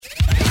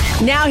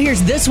Now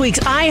here's this week's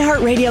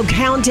iHeartRadio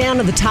countdown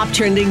of the top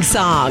trending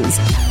songs.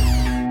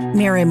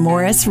 Mary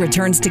Morris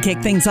returns to kick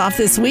things off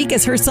this week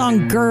as her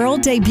song Girl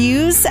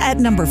debuts at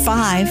number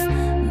 5. Girl,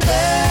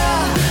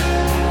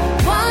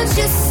 won't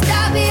you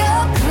stop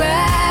your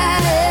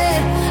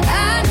crying?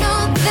 I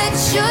know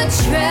that you're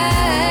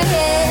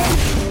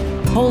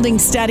trying. Holding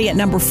steady at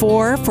number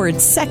 4 for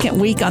its second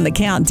week on the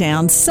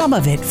countdown, Some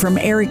of It from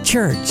Eric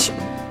Church.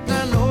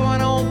 I know I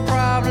don't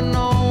probably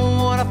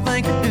know what I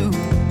think I do,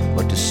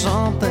 but there's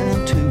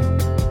something to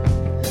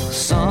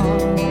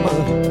some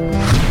of it.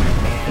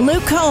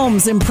 Luke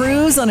Combs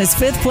improves on his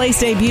 5th place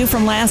debut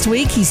from last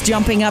week. He's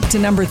jumping up to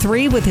number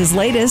 3 with his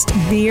latest,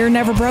 Beer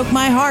Never Broke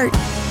My Heart.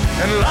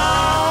 And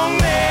long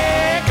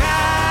neck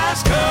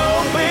ice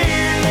cold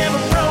beer never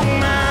broke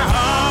my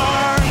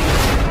heart.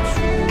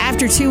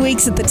 After 2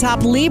 weeks at the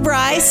top, Lee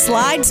Brice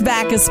slides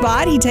back a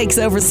spot. He takes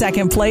over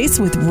 2nd place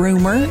with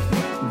Rumor.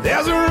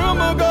 There's a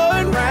rumor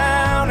going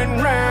round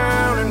and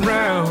round and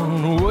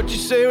round. What you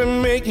say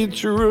would make it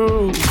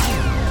true.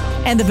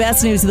 And the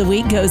best news of the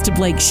week goes to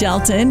Blake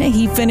Shelton.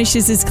 He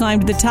finishes his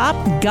climb to the top.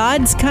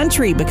 God's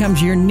Country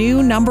becomes your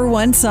new number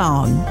 1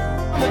 song.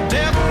 The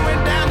devil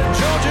went down to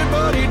Georgia,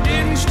 but he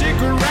didn't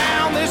stick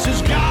around. This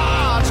is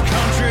God's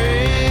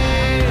country.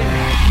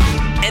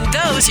 And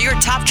those are your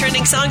top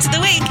trending songs of the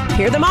week.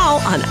 Hear them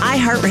all on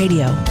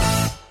iHeartRadio.